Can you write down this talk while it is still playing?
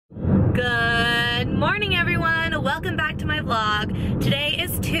Good morning, everyone. Welcome back to my vlog. Today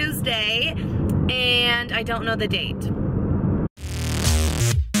is Tuesday, and I don't know the date.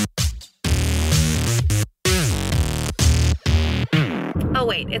 Oh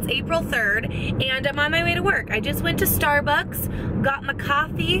wait, it's April 3rd, and I'm on my way to work. I just went to Starbucks, got my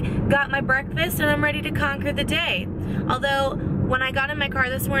coffee, got my breakfast, and I'm ready to conquer the day. Although, when I got in my car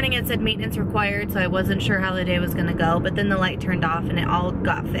this morning, it said maintenance required, so I wasn't sure how the day was gonna go, but then the light turned off and it all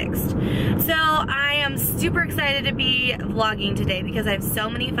got fixed. So I am super excited to be vlogging today because I have so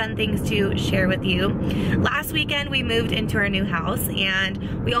many fun things to share with you. Last weekend, we moved into our new house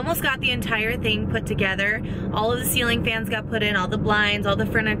and we almost got the entire thing put together. All of the ceiling fans got put in, all the blinds, all the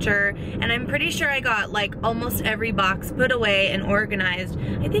furniture, and I'm pretty sure I got like almost every box put away and organized.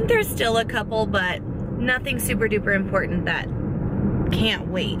 I think there's still a couple, but nothing super duper important that can't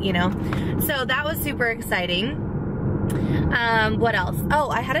wait, you know? So that was super exciting. What else? Oh,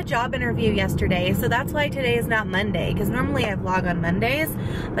 I had a job interview yesterday, so that's why today is not Monday, because normally I vlog on Mondays,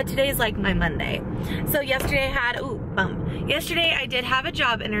 but today's like my Monday. So yesterday I had, yesterday I did have a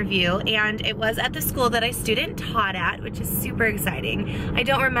job interview, and it was at the school that I student taught at, which is super exciting. I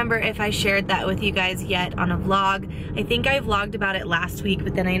don't remember if I shared that with you guys yet on a vlog. I think I vlogged about it last week,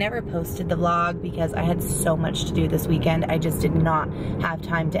 but then I never posted the vlog because I had so much to do this weekend. I just did not have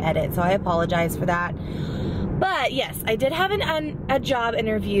time to edit, so I apologize for that. But yes, I did have a job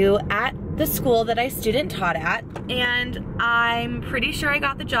interview at the school that I student taught at, and I'm pretty sure I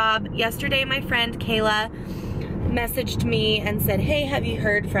got the job. Yesterday, my friend Kayla messaged me and said, hey, have you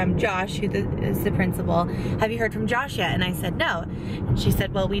heard from Josh, who is the principal? Have you heard from Josh yet? And I said, no. And she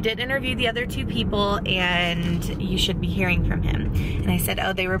said, well, we did interview the other two people and you should be hearing from him. And I said,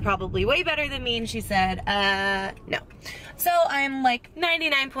 oh, they were probably way better than me. And she said, no. So I'm like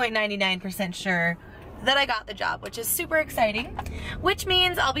 99.99% sure that I got the job, which is super exciting, which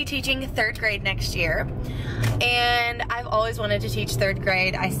means I'll be teaching 3rd grade next year. And I've always wanted to teach 3rd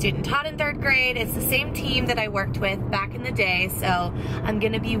grade. I student taught in 3rd grade. It's the same team that I worked with back in the day, so I'm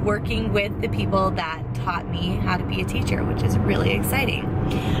gonna be working with the people that taught me how to be a teacher, which is really exciting.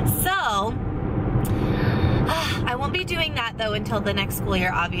 So, I won't be doing that though until the next school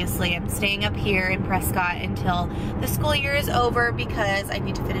year, obviously. I'm staying up here in Prescott until the school year is over because I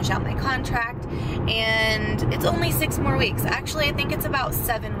need to finish out my contract, and it's only 6 more weeks. Actually, I think it's about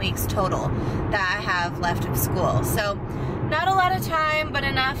 7 weeks total that I have left of school. So not a lot of time, but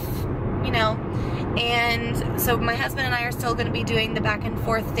enough, you know. And so my husband and I are still gonna be doing the back and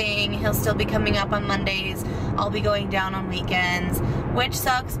forth thing. He'll still be coming up on Mondays. I'll be going down on weekends, which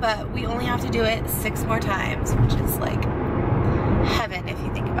sucks, but we only have to do it 6 more times, which is like heaven if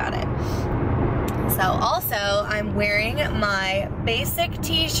you think about it. So also, I'm wearing my basic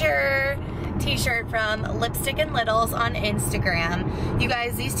t-shirt from Lipstick and Littles on Instagram. You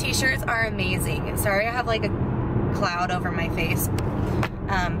guys, these t-shirts are amazing. Sorry I have like a cloud over my face.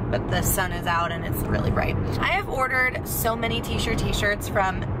 But the sun is out and it's really bright. I have ordered so many t-shirts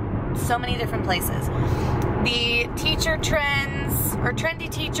from so many different places. The Teacher Trends or Trendy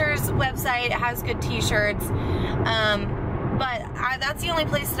Teachers website has good t-shirts, but that's the only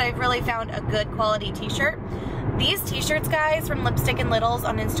place that I've really found a good quality t-shirt. These t-shirts, guys, from Lipstick and Littles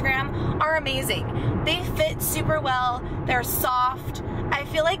on Instagram are amazing. They fit super well. They're soft. I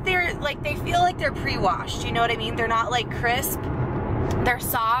feel like they feel like they're pre-washed. You know what I mean? They're not like crisp. They're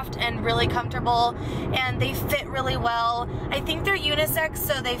soft and really comfortable, and they fit really well. I think they're unisex,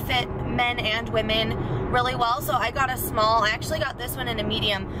 so they fit men and women really well. So I got a small. I actually got this one in a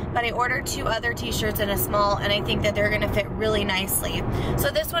medium, but I ordered 2 other t-shirts in a small, and I think that they're gonna fit really nicely. So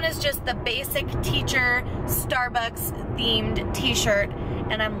this one is just the basic teacher Starbucks themed t-shirt,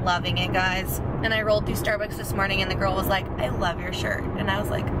 and I'm loving it, guys. And I rolled through Starbucks this morning and the girl was like, I love your shirt. And I was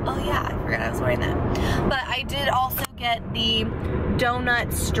like, oh yeah, I forgot I was wearing that. But I did also get the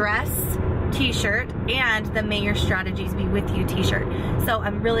Donut Stress t-shirt and the May Your Strategies Be With You t-shirt. So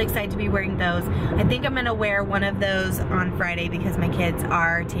I'm really excited to be wearing those. I think I'm gonna wear one of those on Friday because my kids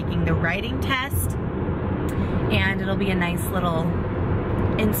are taking the writing test, and it'll be a nice little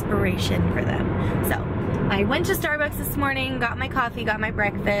inspiration for them. So I went to Starbucks this morning, got my coffee, got my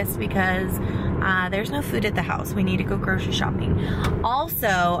breakfast because there's no food at the house. We need to go grocery shopping.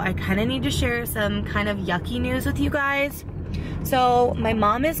 Also, I kind of need to share some kind of yucky news with you guys. So my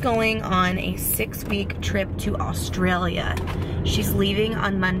mom is going on a 6-week trip to Australia. She's leaving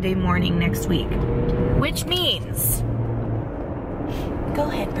on Monday morning next week, which means, go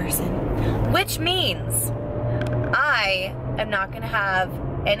ahead, person, which means I am not gonna have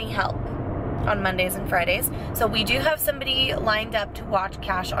any help on Mondays and Fridays. So we do have somebody lined up to watch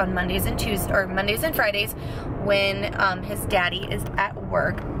Cash on Mondays and Fridays when his daddy is at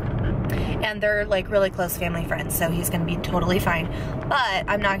work. and they're like really close family friends, so he's gonna be totally fine. But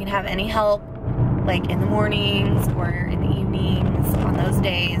I'm not gonna have any help like in the mornings or in the evenings on those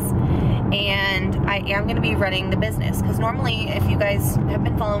days. And I am going to be running the business, because normally, if you guys have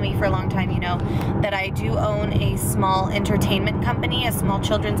been following me for a long time, you know that I do own a small entertainment company, a small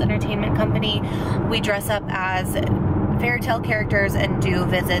children's entertainment company. We dress up as fairy tale characters and do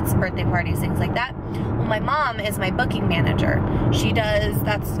visits, birthday parties, things like that. Well, my mom is my booking manager.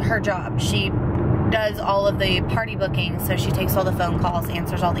 That's her job. She does all of the party bookings, so she takes all the phone calls,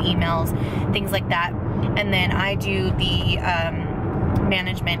 answers all the emails, things like that. And then I do the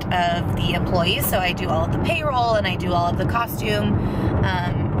management of the employees, so I do all of the payroll, and I do all of the costume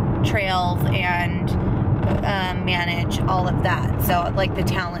trails, and manage all of that, so like the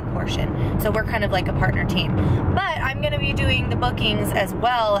talent portion. So we're kind of like a partner team, but I'm going to be doing the bookings as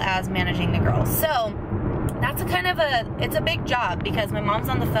well as managing the girls. So that's it's a big job, because my mom's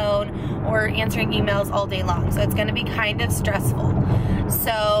on the phone or answering emails all day long, so it's going to be kind of stressful.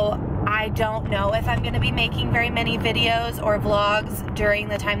 So I don't know if I'm going to be making very many videos or vlogs during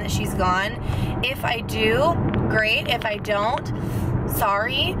the time that she's gone. If I do, great. If I don't,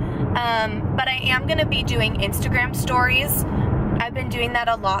 sorry. But I am going to be doing Instagram stories. I've been doing that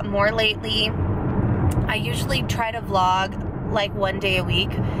a lot more lately. I usually try to vlog like one day a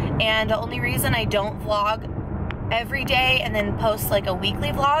week, and the only reason I don't vlog every day and then post like a weekly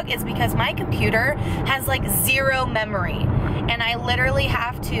vlog is because my computer has like zero memory, and I literally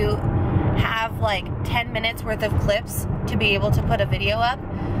have to have like 10 minutes worth of clips to be able to put a video up.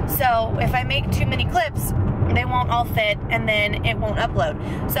 So if I make too many clips, they won't all fit, and then it won't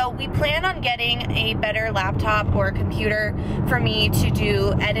upload. So we plan on getting a better laptop or computer for me to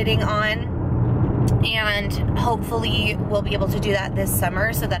do editing on, and hopefully we'll be able to do that this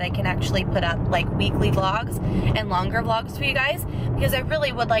summer, so that I can actually put up like weekly vlogs and longer vlogs for you guys, because I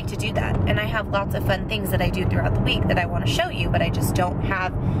really would like to do that. And I have lots of fun things that I do throughout the week that I want to show you, but I just don't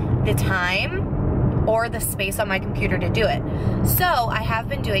have the time or the space on my computer to do it. So I have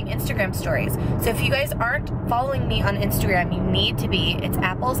been doing Instagram stories. So if you guys aren't following me on Instagram, you need to be. It's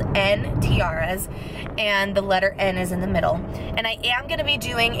Apples N Tiaras, and the letter N is in the middle. And I am gonna be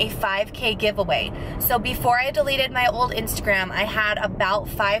doing a 5K giveaway. So before I deleted my old Instagram, I had about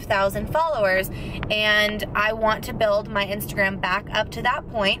 5,000 followers, and I want to build my Instagram back up to that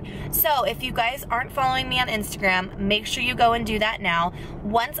point. So if you guys aren't following me on Instagram, make sure you go and do that now.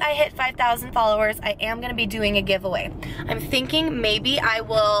 Once I hit 5,000 followers, I am gonna be doing a giveaway. I'm thinking maybe I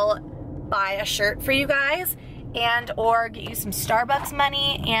will buy a shirt for you guys, and or get you some Starbucks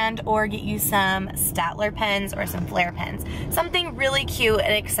money, and or get you some Statler pens or some Flair pens. Something really cute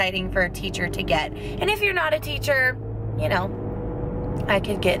and exciting for a teacher to get. And if you're not a teacher, you know, I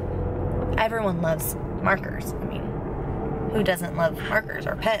could get, everyone loves markers. I mean, who doesn't love markers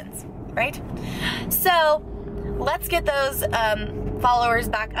or pens, right? So let's get those followers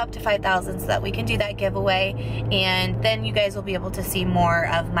back up to 5,000 so that we can do that giveaway, and then you guys will be able to see more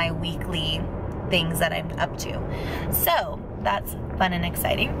of my weekly things that I'm up to. So that's fun and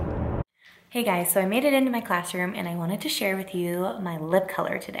exciting. Hey guys, so I made it into my classroom, and I wanted to share with you my lip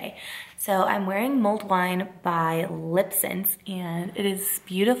color today. So I'm wearing Mulled Wine by Lip Sense, and it is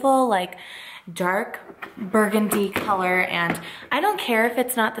beautiful, like dark burgundy color, and I don't care if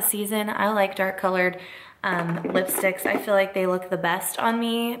it's not the season. I like dark colored lipsticks. I feel like they look the best on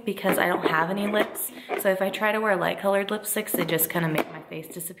me because I don't have any lips. So if I try to wear light colored lipsticks, they just kind of make my face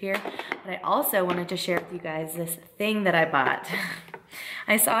disappear. But I also wanted to share with you guys this thing that I bought.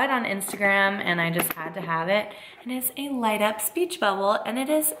 I saw it on Instagram and I just had to have it. And it's a light up speech bubble, and it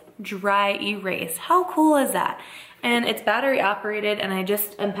is dry erase. How cool is that? And it's battery operated, and I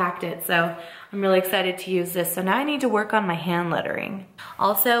just unpacked it, so I'm really excited to use this. So now I need to work on my hand lettering.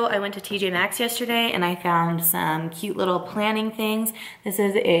 Also, I went to TJ Maxx yesterday and I found some cute little planning things. This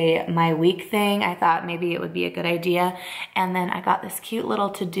is a my week thing. I thought maybe it would be a good idea. And then I got this cute little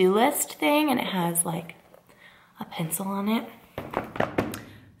to-do list thing, and it has like a pencil on it.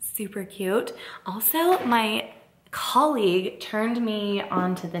 Super cute. Also, my colleague turned me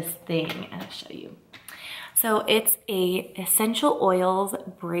onto this thing, and I'll show you. So it's a essential oils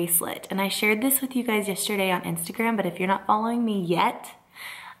bracelet, and I shared this with you guys yesterday on Instagram, but if you're not following me yet,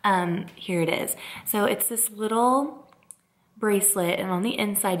 here it is. So it's this little bracelet, and on the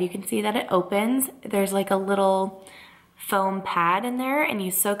inside you can see that it opens. There's like a little foam pad in there, and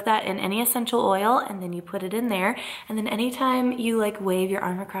you soak that in any essential oil, and then you put it in there, and then anytime you like wave your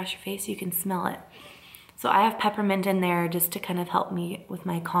arm across your face, you can smell it. So I have peppermint in there just to kind of help me with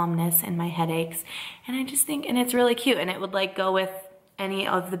my calmness and my headaches. And I just think, and it's really cute, and it would like go with any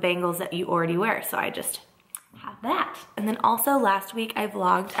of the bangles that you already wear. So I just have that. And then also last week I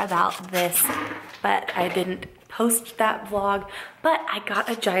vlogged about this, but I didn't post that vlog, but I got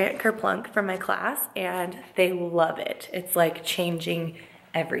a giant kerplunk from my class and they love it. It's like changing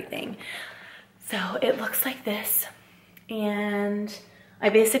everything. So it looks like this, and I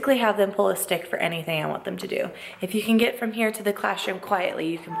basically have them pull a stick for anything I want them to do. If you can get from here to the classroom quietly,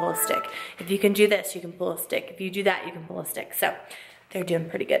 you can pull a stick. If you can do this, you can pull a stick. If you do that, you can pull a stick. So they're doing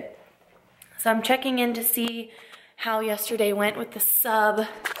pretty good. So I'm checking in to see how yesterday went with the sub,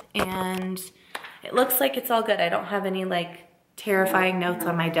 and it looks like it's all good. I don't have any like terrifying notes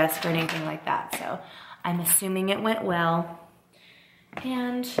on my desk or anything like that. So I'm assuming it went well.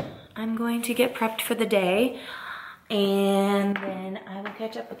 And I'm going to get prepped for the day, and then I will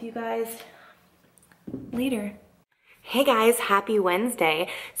catch up with you guys later. Hey guys, happy Wednesday.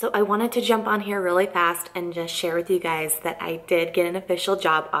 So I wanted to jump on here really fast and just share with you guys that I did get an official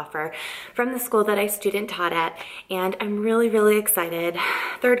job offer from the school that I student taught at, and I'm really, really excited.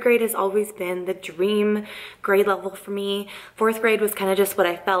 Third grade has always been the dream grade level for me. Fourth grade was kind of just what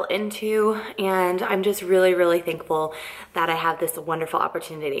I fell into, and I'm just really, really thankful that I have this wonderful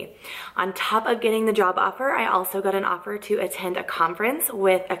opportunity. On top of getting the job offer, I also got an offer to attend a conference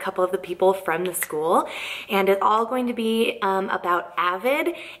with a couple of the people from the school, and it's all going to be about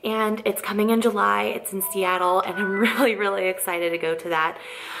Avid, and it's coming in July. It's in Seattle, and I'm really, really excited to go to that.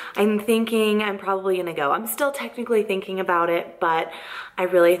 I'm thinking I'm probably gonna go. I'm still technically thinking about it, but I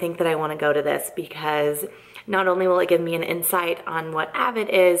really think that I wanna go to this because not only will it give me an insight on what Avid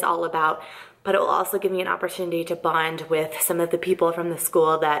is all about, but it will also give me an opportunity to bond with some of the people from the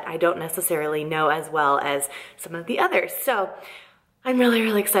school that I don't necessarily know as well as some of the others. So I'm really,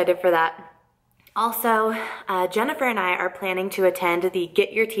 really excited for that. Also, Jennifer and I are planning to attend the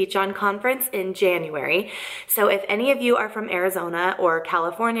Get Your Teach On conference in January. So if any of you are from Arizona or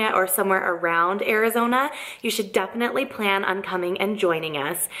California or somewhere around Arizona, you should definitely plan on coming and joining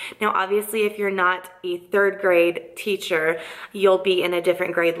us. Now, obviously, if you're not a third grade teacher, you'll be in a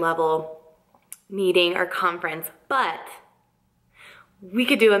different grade level meeting or conference, but we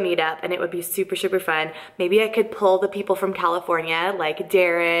could do a meetup and it would be super, super fun. Maybe I could pull the people from California like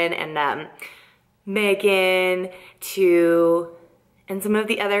Darren and Megan and some of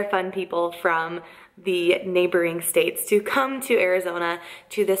the other fun people from the neighboring states to come to Arizona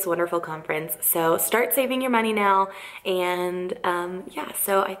to this wonderful conference. So start saving your money now. And yeah,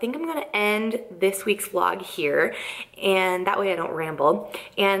 so I think I'm gonna end this week's vlog here, and that way I don't ramble.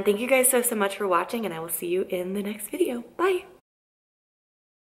 And thank you guys so much for watching, and I will see you in the next video. Bye.